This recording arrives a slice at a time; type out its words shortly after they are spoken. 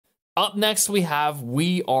Up next, we have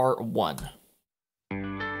We Are One.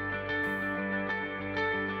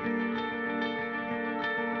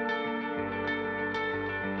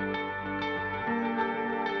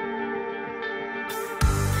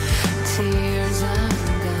 Tears are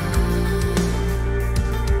gone,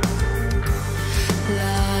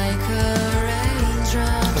 like a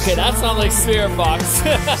raindrop. Okay, that sounds like Spirit Box.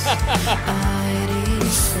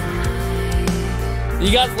 You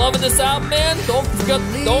guys loving this album, man? Don't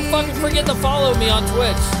fucking forget to follow me on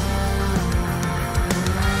Twitch.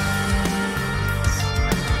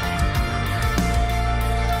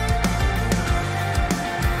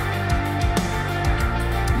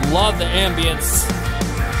 Love the ambience.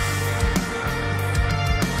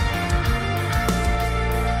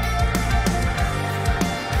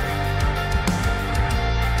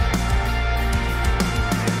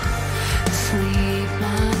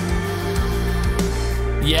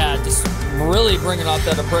 Yeah, just really bringing off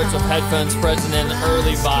that approach of headphones present in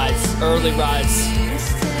early vibes, early rides.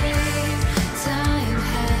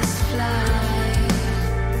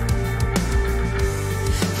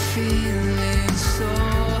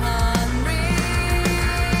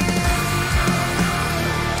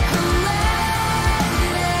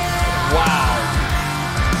 Wow.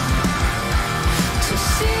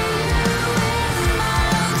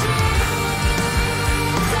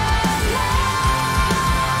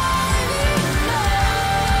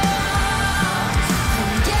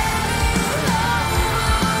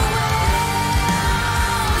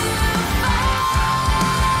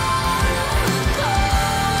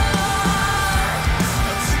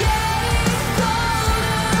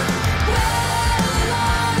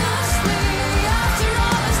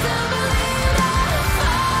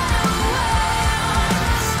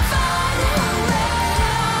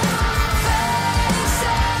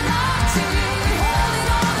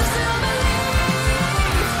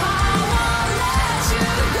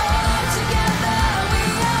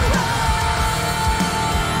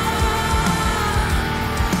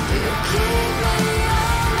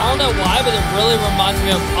 I don't know why, but it really reminds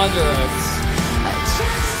me of Under Oath.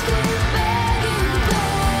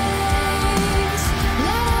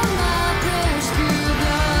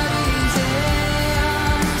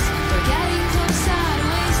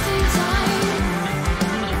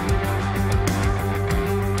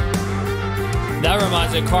 That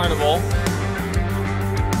reminds me of Carnival.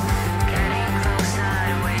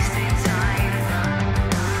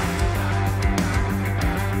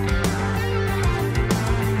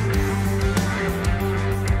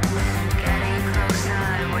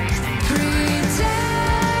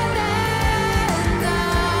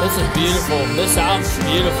 This is beautiful. This album's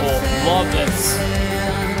beautiful. Love this.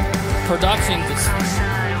 Production just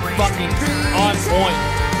fucking on point.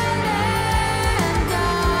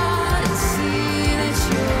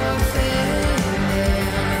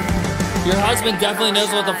 Your husband definitely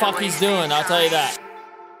knows what the fuck he's doing, I'll tell you that.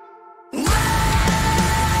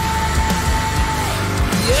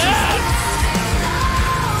 Yes!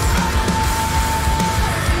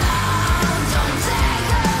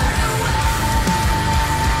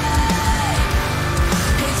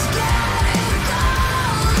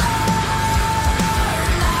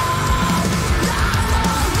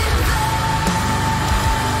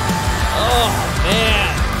 Oh, man.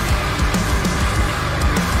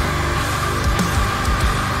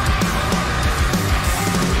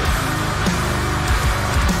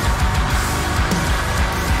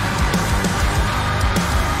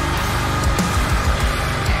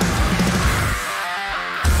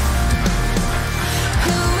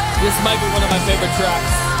 This might be one of my favorite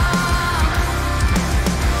tracks.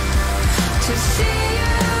 To see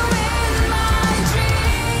you in my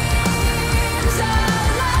dreams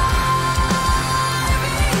alive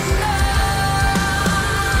enough.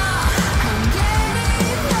 I'm getting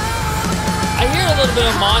nowhere. I hear a little bit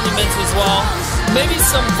of Monuments as well. Maybe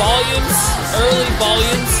some volumes, early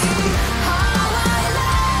volumes.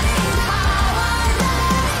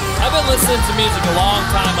 I've been listening to music a long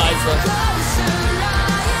time, Isa.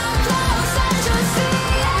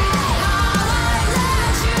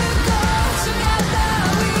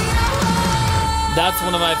 That's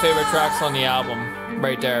one of my favorite tracks on the album,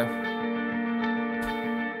 right there.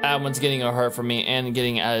 That one's getting a heart from me and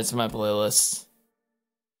getting added to my playlist.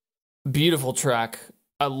 Beautiful track.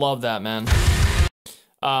 I love that, man.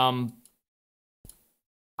 I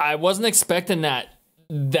wasn't expecting that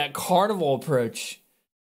Carnival approach.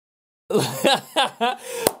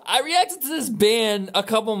 I reacted to this band a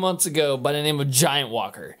couple months ago by the name of Giant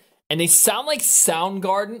Walker. And they sound like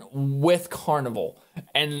Soundgarden with Carnival.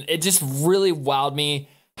 And it just really wowed me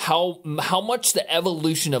how much the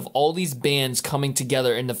evolution of all these bands coming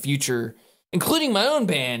together in the future, including my own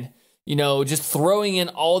band, you know, just throwing in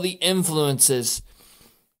all the influences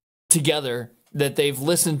together that they've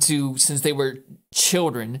listened to since they were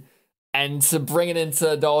children, and to bring it into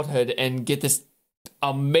adulthood and get this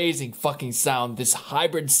amazing fucking sound, this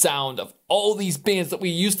hybrid sound of all these bands that we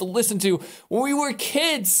used to listen to when we were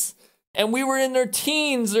kids and we were in our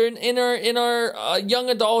teens or in our young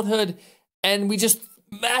adulthood, and we just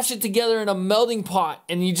mash it together in a melting pot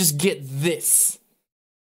and you just get this.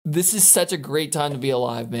 This is such a great time to be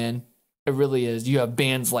alive, man. It really is. You have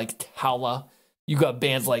bands like Tala, you got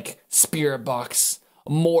bands like Spirit Box,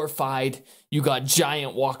 Morphide, you got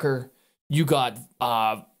Giant Walker, you got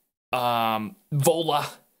Vola,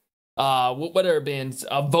 what other bands?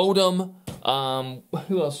 Vodum,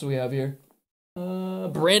 who else do we have here?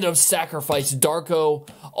 Brand of Sacrifice, Darko.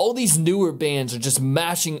 All these newer bands are just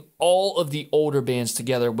mashing all of the older bands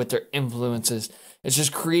together with their influences. It's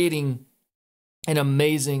just creating an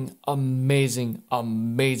amazing, amazing,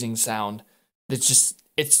 amazing sound. That's just,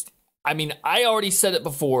 I mean, I already said it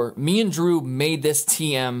before. Me and Drew made this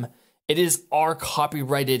TM. It is our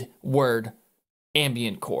copyrighted word,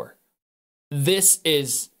 ambient core. This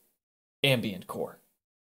is ambient core.